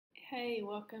Hey,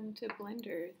 welcome to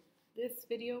Blender. This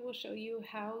video will show you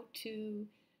how to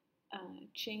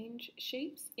change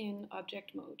shapes in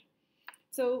object mode.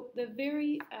 So the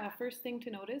very first thing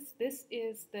to notice, this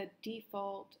is the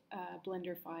default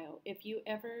Blender file. If you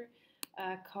ever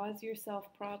cause yourself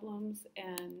problems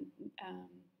and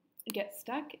get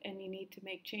stuck and you need to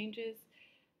make changes,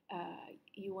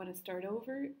 you want to start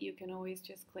over, you can always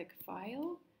just click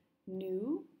File,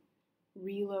 New,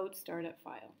 Reload Startup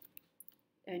File,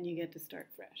 and you get to start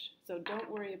fresh. So don't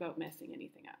worry about messing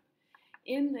anything up.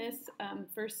 In this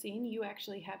first scene, you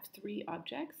actually have three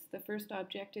objects. The first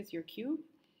object is your cube.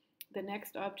 The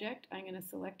next object, I'm going to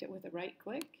select it with a right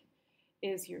click,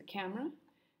 is your camera.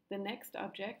 The next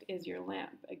object is your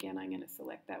lamp. Again, I'm going to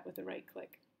select that with a right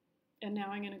click. And now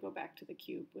I'm going to go back to the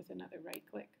cube with another right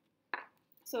click.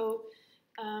 So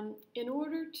in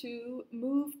order to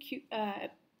move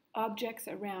objects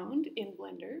around in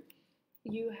Blender,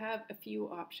 you have a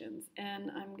few options, and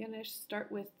I'm going to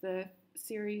start with the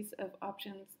series of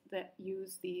options that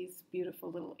use these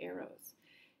beautiful little arrows.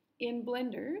 In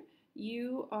Blender,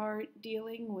 you are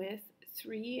dealing with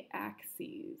three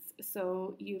axes.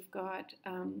 So you've got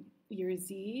your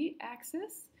Z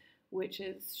axis, which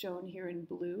is shown here in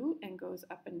blue and goes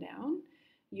up and down,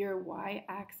 your Y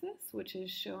axis, which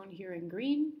is shown here in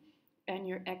green, and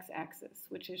your X axis,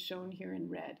 which is shown here in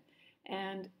red.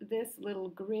 And this little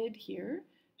grid here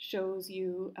shows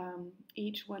you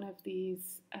each one of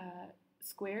these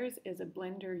squares is a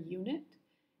Blender unit,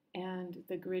 and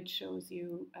the grid shows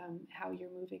you how you're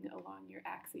moving along your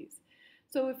axes.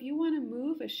 So if you want to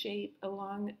move a shape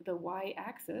along the Y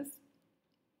axis,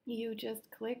 you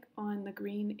just click on the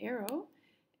green arrow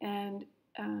and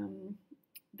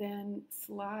then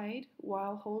slide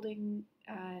while holding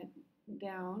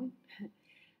down.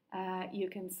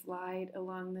 You can slide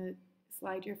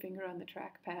your finger on the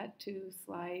trackpad to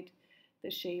slide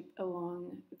the shape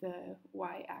along the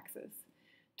Y axis.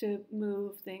 To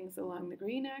move things along the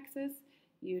green axis,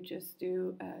 you just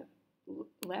do a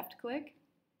left click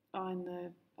on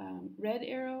the red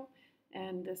arrow,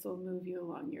 and this will move you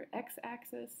along your X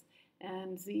axis,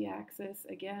 and Z axis,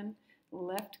 again,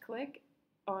 left click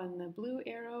on the blue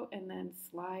arrow, and then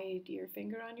slide your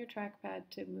finger on your trackpad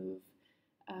to move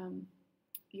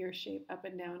your shape up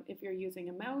and down. If you're using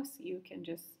a mouse, you can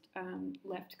just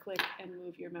left click and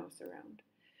move your mouse around.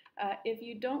 If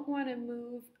you don't want to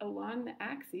move along the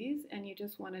axes and you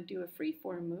just want to do a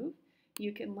freeform move,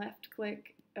 you can right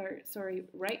click,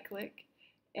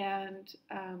 and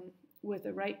with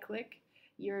a right click,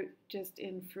 you're just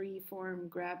in freeform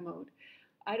grab mode.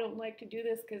 I don't like to do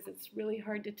this because it's really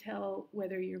hard to tell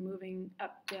whether you're moving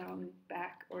up, down,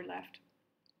 back, or left.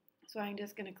 So I'm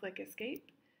just going to click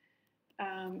escape.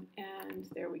 And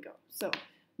there we go. So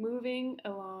moving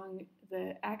along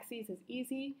the axes is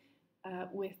easy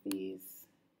with these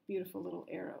beautiful little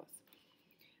arrows.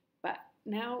 But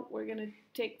now we're going to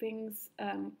take things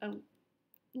a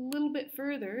little bit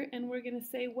further, and we're going to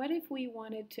say, what if we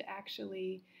wanted to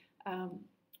actually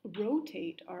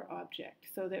rotate our object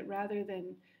so that rather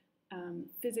than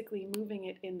physically moving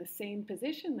it in the same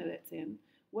position that it's in,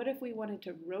 what if we wanted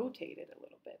to rotate it a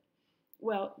little bit?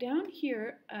 Well, down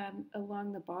here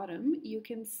along the bottom, you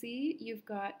can see you've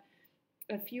got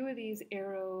a few of these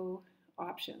arrow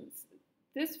options.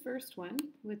 This first one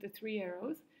with the three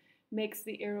arrows makes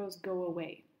the arrows go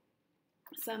away.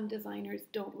 Some designers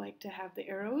don't like to have the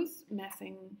arrows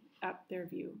messing up their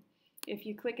view. If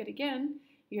you click it again,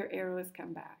 your arrows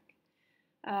come back.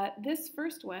 This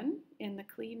first one in the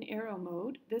clean arrow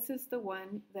mode, this is the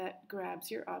one that grabs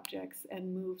your objects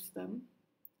and moves them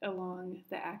along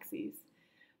the axes.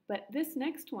 But this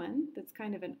next one, that's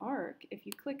kind of an arc, if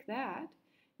you click that,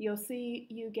 you'll see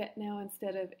you get now,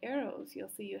 instead of arrows,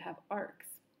 you'll see you have arcs.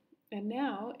 And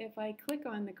now, if I click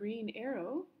on the green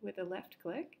arrow with a left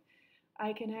click,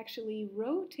 I can actually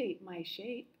rotate my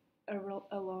shape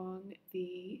along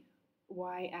the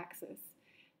Y axis.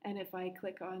 And if I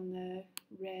click on the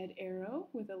red arrow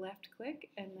with a left click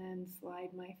and then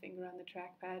slide my finger on the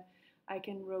trackpad, I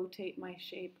can rotate my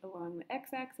shape along the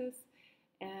X axis.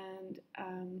 And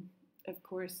of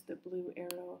course, the blue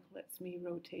arrow lets me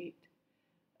rotate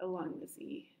along the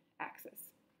Z axis.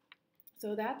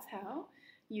 So that's how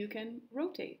you can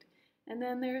rotate. And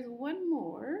then there's one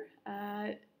more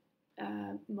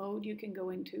mode you can go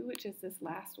into, which is this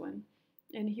last one.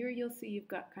 And here you'll see you've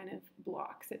got kind of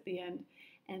blocks at the end.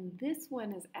 And this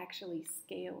one is actually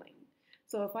scaling.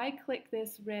 So if I click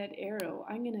this red arrow,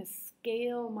 I'm going to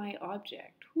scale my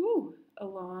object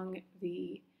along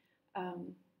the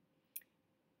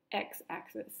X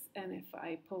axis. And if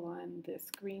I pull on this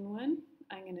green one,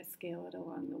 I'm going to scale it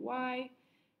along the Y,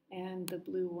 and the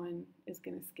blue one is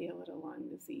going to scale it along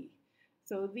the Z.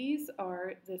 So these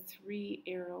are the 3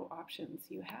 arrow options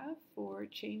you have for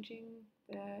changing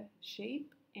the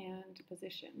shape and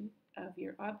position of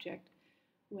your object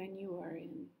when you are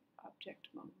in object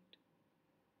mode.